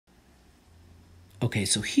Okay,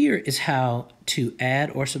 so here is how to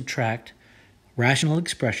add or subtract rational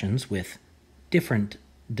expressions with different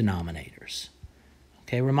denominators.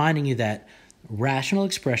 Okay, reminding you that rational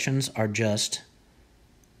expressions are just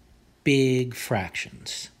big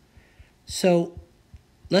fractions. So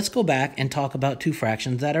let's go back and talk about two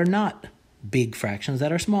fractions that are not big fractions,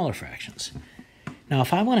 that are smaller fractions. Now,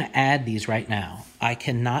 if I want to add these right now, I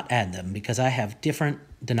cannot add them because I have different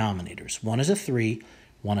denominators. One is a 3,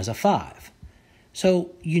 one is a 5.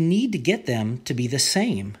 So you need to get them to be the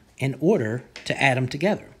same in order to add them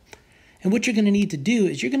together. And what you're going to need to do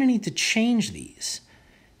is you're going to need to change these.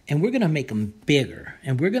 And we're going to make them bigger.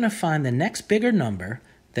 And we're going to find the next bigger number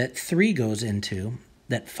that 3 goes into,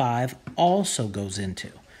 that 5 also goes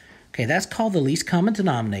into. Okay, that's called the least common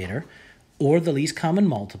denominator or the least common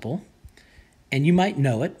multiple. And you might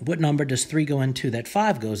know it. What number does 3 go into that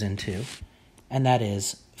 5 goes into? And that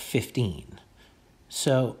is 15.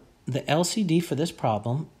 So the LCD for this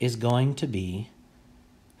problem is going to be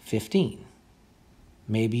 15.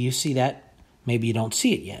 Maybe you see that, maybe you don't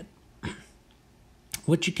see it yet.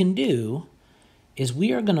 What you can do is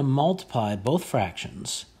we are going to multiply both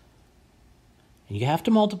fractions. And you have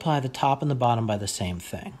to multiply the top and the bottom by the same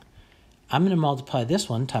thing. I'm going to multiply this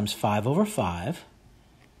one times 5 over 5,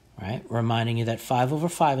 right? Reminding you that 5 over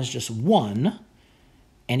 5 is just 1.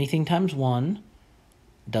 Anything times 1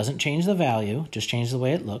 doesn't change the value, just changes the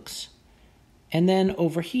way it looks. And then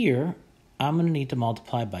over here, I'm going to need to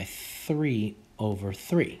multiply by 3 over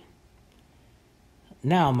 3.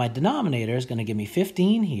 Now, my denominator is going to give me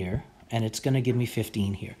 15 here, and it's going to give me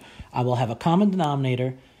 15 here. I will have a common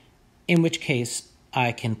denominator, in which case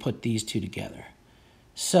I can put these two together.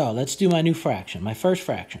 So let's do my new fraction, my first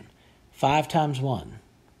fraction. 5 times 1,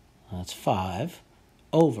 that's 5,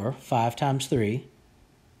 over 5 times 3,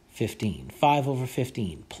 15. 5 over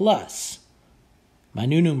 15 plus my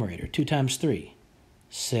new numerator, 2 times 3,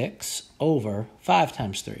 6 over 5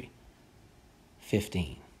 times 3,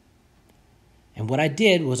 15. And what I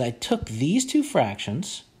did was I took these two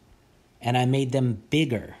fractions and I made them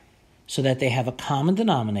bigger so that they have a common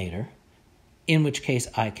denominator, in which case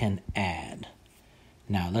I can add.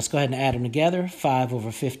 Now, let's go ahead and add them together. 5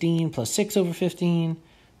 over 15 plus 6 over 15,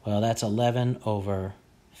 well, that's 11 over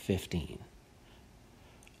 15.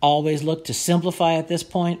 Always look to simplify at this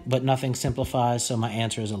point, but nothing simplifies, so my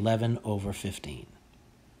answer is 11 over 15.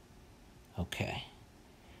 Okay.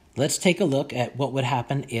 Let's take a look at what would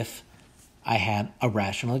happen if I had a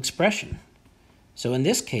rational expression. So in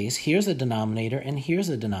this case, here's a denominator and here's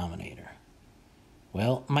a denominator.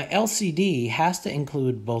 Well, my LCD has to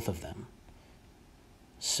include both of them.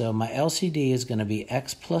 So my LCD is going to be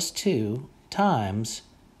x plus 2 times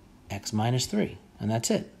x minus 3, and that's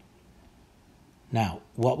it. Now,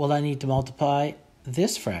 what will I need to multiply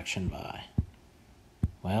this fraction by?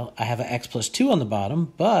 Well, I have an x plus 2 on the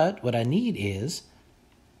bottom, but what I need is,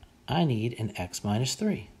 I need an x minus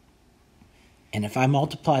 3. And if I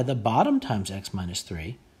multiply the bottom times x minus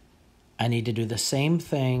 3, I need to do the same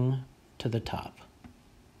thing to the top.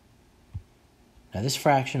 Now this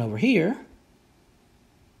fraction over here,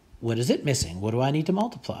 what is it missing? What do I need to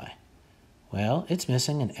multiply? Well, it's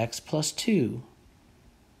missing an x plus 2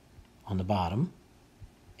 on the bottom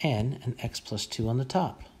and an x plus 2 on the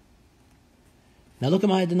top. Now look at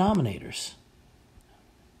my denominators.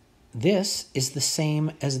 This is the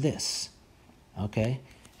same as this, okay?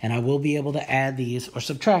 And I will be able to add these or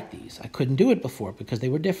subtract these. I couldn't do it before because they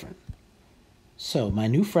were different. So my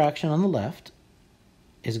new fraction on the left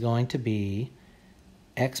is going to be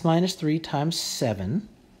x minus 3 times 7,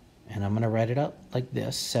 and I'm going to write it up like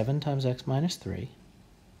this, 7 times x minus 3,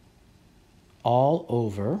 all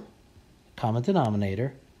over common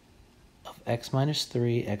denominator of x minus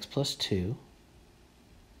 3, x plus 2.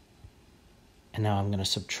 And now I'm going to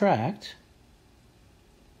subtract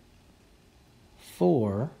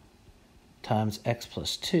 4 times x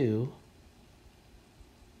plus 2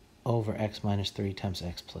 over x minus 3 times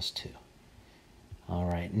x plus 2. All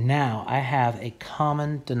right, now I have a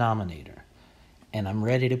common denominator, and I'm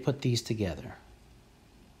ready to put these together.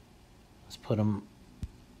 Let's put them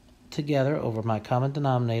together over my common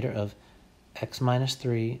denominator of x minus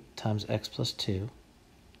 3 times x plus 2.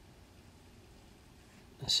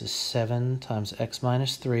 This is 7 times x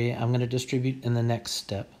minus 3. I'm going to distribute in the next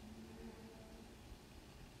step.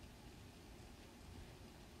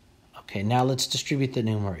 Okay, now let's distribute the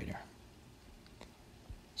numerator.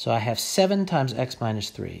 So I have 7 times x minus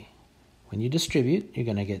 3. When you distribute, you're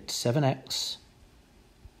going to get 7x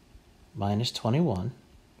minus 21.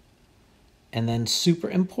 And then super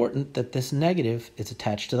important that this negative is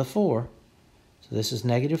attached to the 4. So this is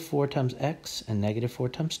negative 4 times x and negative 4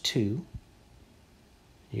 times 2.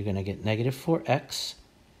 you're going to get negative 4x.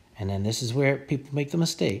 And then this is where people make the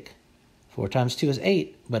mistake. 4 times 2 is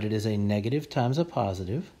 8, but it is a negative times a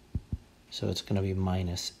positive. So it's going to be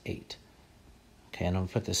minus 8. Okay, and I'm going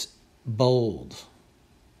to put this bold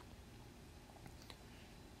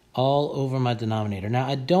all over my denominator. Now,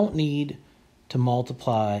 I don't need to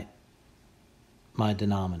multiply my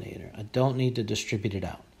denominator. I don't need to distribute it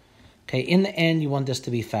out. Okay, in the end, you want this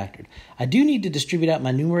to be factored. I do need to distribute out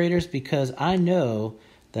my numerators because I know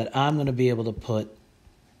that I'm going to be able to put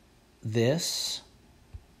this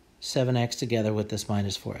 7x together with this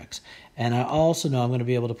minus 4x. And I also know I'm going to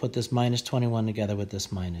be able to put this minus 21 together with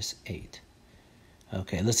this minus 8.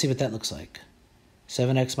 Okay, let's see what that looks like.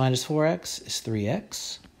 7x minus 4x is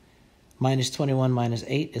 3x. Minus 21 minus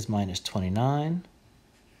 8 is minus 29.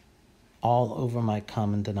 All over my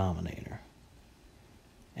common denominator.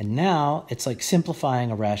 And now it's like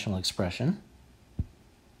simplifying a rational expression.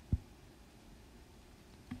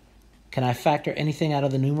 Can I factor anything out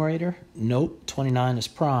of the numerator? Nope, 29 is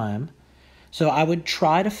prime. So I would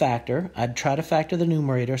try to factor. I'd try to factor the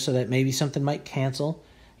numerator so that maybe something might cancel,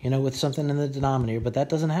 with something in the denominator, but that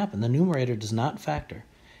doesn't happen. The numerator does not factor,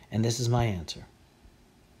 and this is my answer.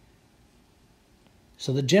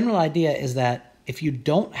 So the general idea is that if you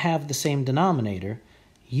don't have the same denominator,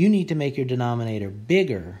 you need to make your denominator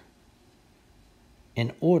bigger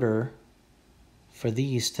in order for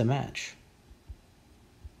these to match.